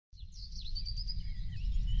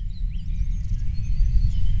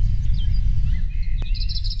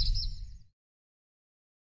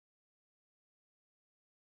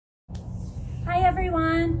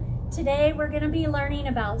Today we're going to be learning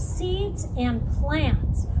about seeds and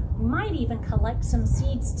plants. We might even collect some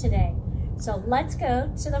seeds today. So let's go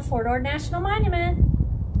to the Fort Ord National Monument.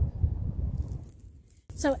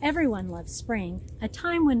 So everyone loves spring, a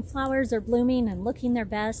time when flowers are blooming and looking their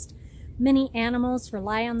best. Many animals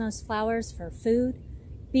rely on those flowers for food.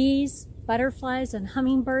 Bees, butterflies, and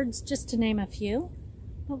hummingbirds, just to name a few.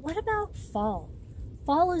 But what about fall?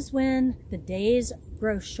 Fall is when the days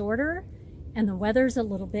grow shorter and the weather's a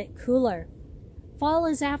little bit cooler. Fall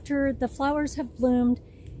is after the flowers have bloomed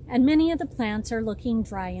and many of the plants are looking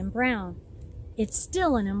dry and brown. It's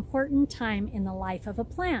still an important time in the life of a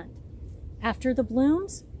plant. After the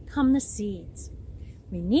blooms come the seeds.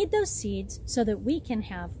 We need those seeds so that we can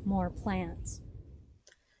have more plants.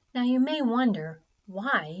 Now you may wonder,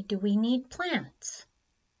 why do we need plants?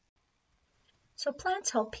 So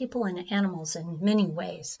plants help people and animals in many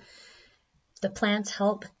ways. The plants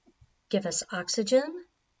help give us oxygen.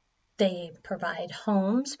 They provide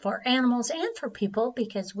homes for animals and for people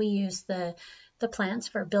because we use the plants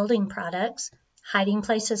for building products, hiding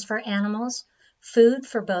places for animals, food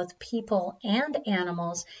for both people and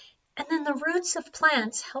animals, and then the roots of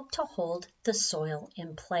plants help to hold the soil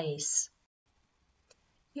in place.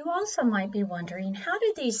 You also might be wondering, how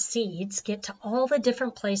do these seeds get to all the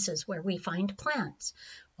different places where we find plants?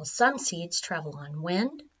 Well, some seeds travel on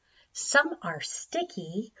wind, some are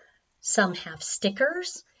sticky, some have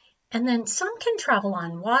stickers, and then some can travel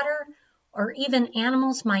on water, or even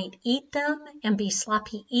animals might eat them and be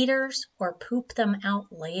sloppy eaters or poop them out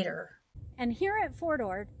later. And here at Fort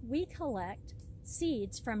Ord, we collect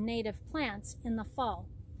seeds from native plants in the fall.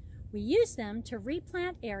 We use them to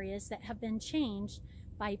replant areas that have been changed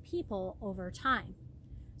by people over time.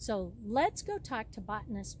 So let's go talk to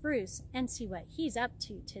botanist Bruce and see what he's up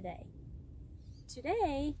to today.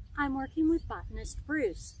 Today, I'm working with botanist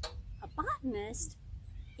Bruce. A botanist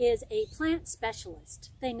is a plant specialist.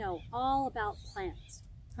 They know all about plants.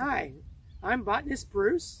 Hi, I'm botanist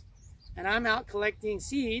Bruce, and I'm out collecting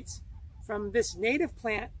seeds from this native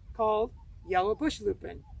plant called yellow bush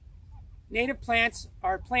lupin. Native plants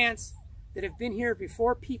are plants that have been here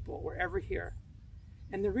before people were ever here.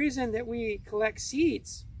 And the reason that we collect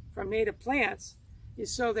seeds from native plants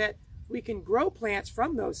is so that we can grow plants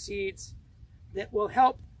from those seeds that will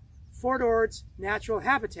help Fort Ord's natural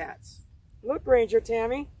habitats. Look, Ranger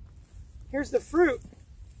Tammy, here's the fruit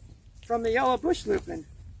from the yellow bush lupin.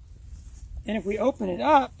 And if we open it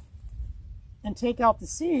up and take out the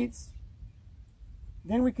seeds,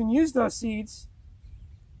 then we can use those seeds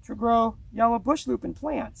to grow yellow bush lupin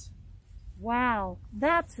plants. Wow,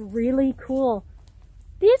 that's really cool.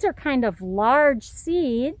 These are kind of large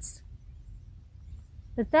seeds,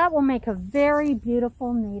 but that will make a very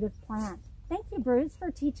beautiful native plant. Thank you, Bruce,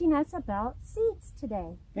 for teaching us about seeds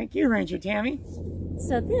today. Thank you, Ranger Tammy.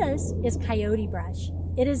 So this is coyote brush.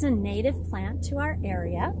 It is a native plant to our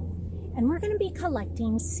area, and we're going to be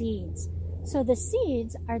collecting seeds. So the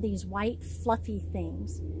seeds are these white fluffy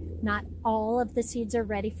things. Not all of the seeds are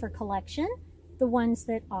ready for collection. The ones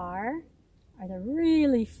that are the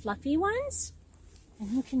really fluffy ones. And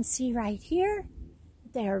you can see right here,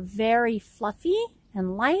 they are very fluffy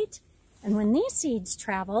and light. And when these seeds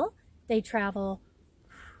travel, they travel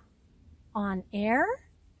on air,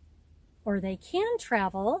 or they can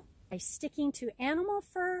travel by sticking to animal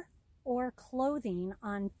fur or clothing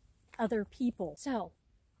on other people. So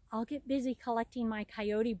I'll get busy collecting my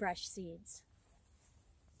coyote brush seeds.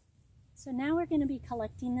 So now we're going to be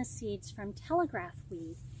collecting the seeds from telegraph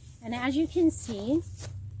weed. And as you can see,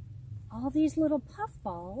 all these little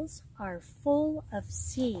puffballs are full of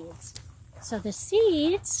seeds. So the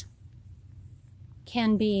seeds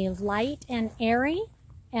can be light and airy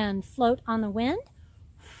and float on the wind.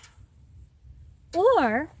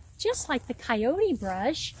 Or, just like the coyote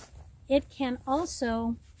brush, it can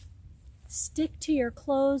also stick to your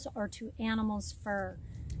clothes or to animals' fur.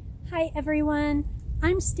 Hi everyone,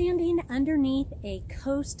 I'm standing underneath a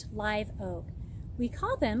coast live oak. We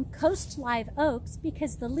call them coast live oaks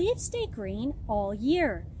because the leaves stay green all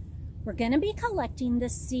year. We're going to be collecting the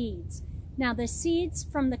seeds. Now the seeds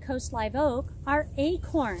from the coast live oak are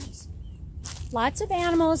acorns. Lots of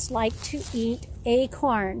animals like to eat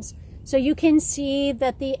acorns. So you can see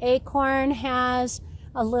that the acorn has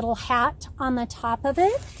a little hat on the top of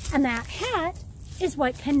it, and that hat is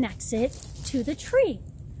what connects it to the tree.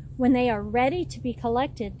 When they are ready to be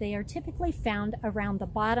collected, they are typically found around the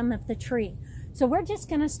bottom of the tree. So we're just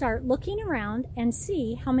going to start looking around and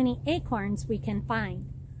see how many acorns we can find.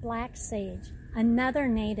 Black sage, another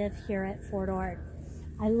native here at Fort Ord.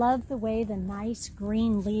 I love the way the nice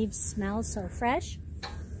green leaves smell so fresh.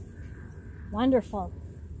 Wonderful.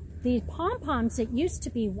 These pom-poms that used to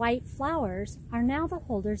be white flowers are now the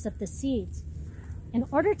holders of the seeds. In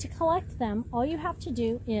order to collect them, all you have to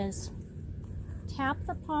do is tap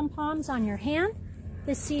the pom-poms on your hand.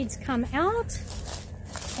 The seeds come out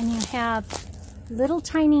and you have little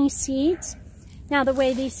tiny seeds. Now the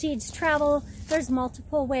way these seeds travel, there's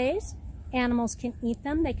multiple ways. Animals can eat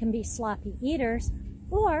them. They can be sloppy eaters,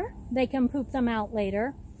 or they can poop them out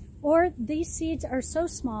later. Or these seeds are so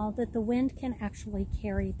small that the wind can actually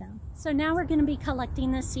carry them. So now we're going to be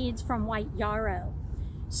collecting the seeds from white yarrow.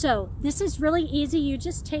 So this is really easy. You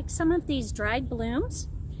just take some of these dried blooms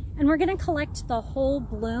and we're going to collect the whole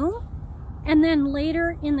bloom. And then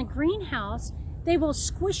later in the greenhouse, they will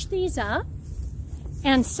squish these up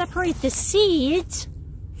and separate the seeds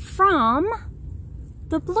from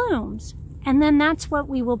the blooms. And then that's what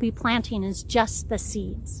we will be planting, is just the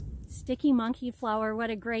seeds. Sticky monkey flower, what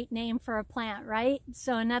a great name for a plant, right?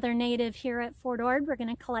 So another native here at Fort Ord, we're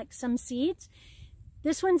going to collect some seeds.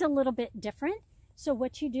 This one's a little bit different. So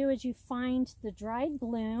what you do is you find the dried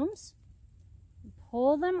blooms,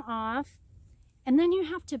 pull them off, and then you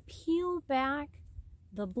have to peel back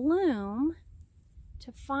the bloom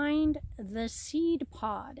to find the seed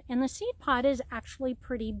pod. And the seed pod is actually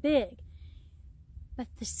pretty big, but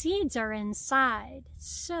the seeds are inside.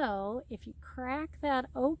 So if you crack that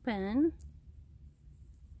open,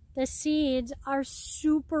 the seeds are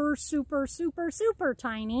super, super, super, super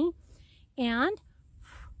tiny, and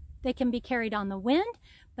they can be carried on the wind,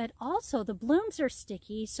 but also the blooms are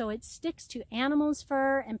sticky, so it sticks to animals'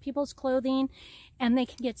 fur and people's clothing, and they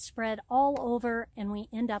can get spread all over, and we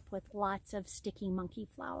end up with lots of sticky monkey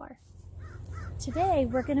flower. Today,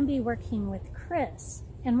 we're going to be working with Chris,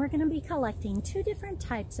 and we're going to be collecting 2 different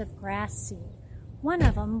types of grass seed. One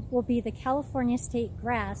of them will be the California state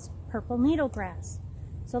grass, purple needlegrass.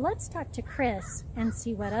 So let's talk to Chris and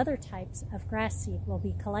see what other types of grass seed we'll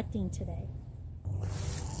be collecting today.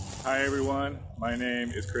 Hi everyone, my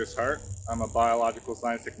name is Chris Hart. I'm a biological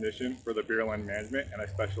science technician for the Bureau of Land Management, and I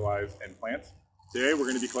specialize in plants. Today we're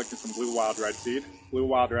going to be collecting some blue wild rye seed. Blue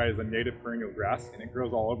wild rye is a native perennial grass, and it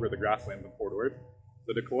grows all over the grasslands of Fort Ord.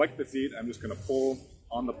 So to collect the seed, I'm just going to pull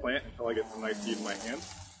on the plant until I get some nice seed in my hand.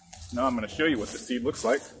 Now I'm going to show you what the seed looks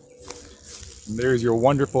like. And there's your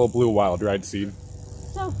wonderful blue wild rye seed.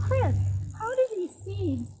 So Chris, how do these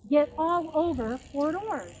seeds get all over Fort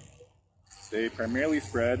Ord? They primarily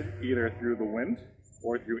spread either through the wind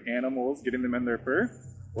or through animals getting them in their fur,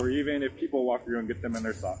 or even if people walk through and get them in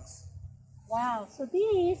their socks. Wow, so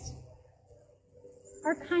these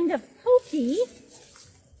are kind of pokey,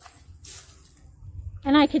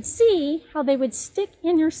 and I could see how they would stick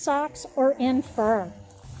in your socks or in fur.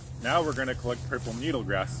 Now we're going to collect purple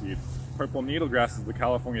needlegrass seed. Purple needlegrass is the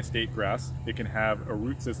California state grass. It can have a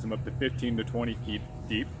root system up to 15 to 20 feet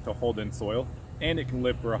deep to hold in soil, and it can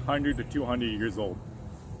live for 100 to 200 years old.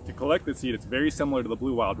 To collect the seed, it's very similar to the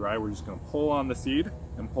blue wild rye. We're just going to pull on the seed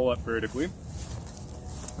and pull up vertically.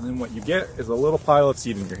 And then what you get is a little pile of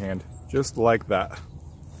seed in your hand, just like that.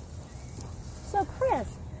 So Chris,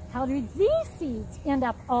 how do these seeds end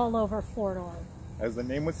up all over Fort Ord? As the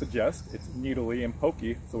name would suggest, it's needly and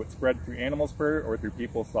pokey, so it's spread through animals' fur or through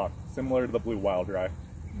people's socks, similar to the blue wild rye.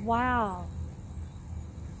 Wow.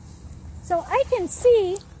 So I can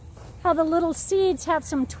see how the little seeds have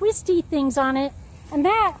some twisty things on it, and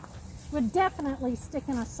that would definitely stick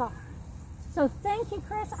in a sock. So thank you,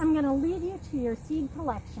 Chris. I'm going to leave you to your seed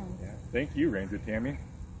collection. Yeah. Thank you, Ranger Tammy.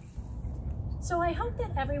 So I hope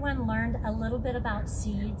that everyone learned a little bit about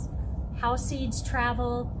seeds, how seeds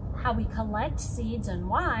travel, how we collect seeds and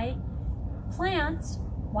why, plants,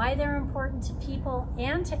 why they're important to people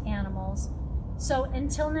and to animals. So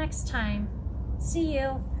until next time, see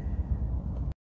you.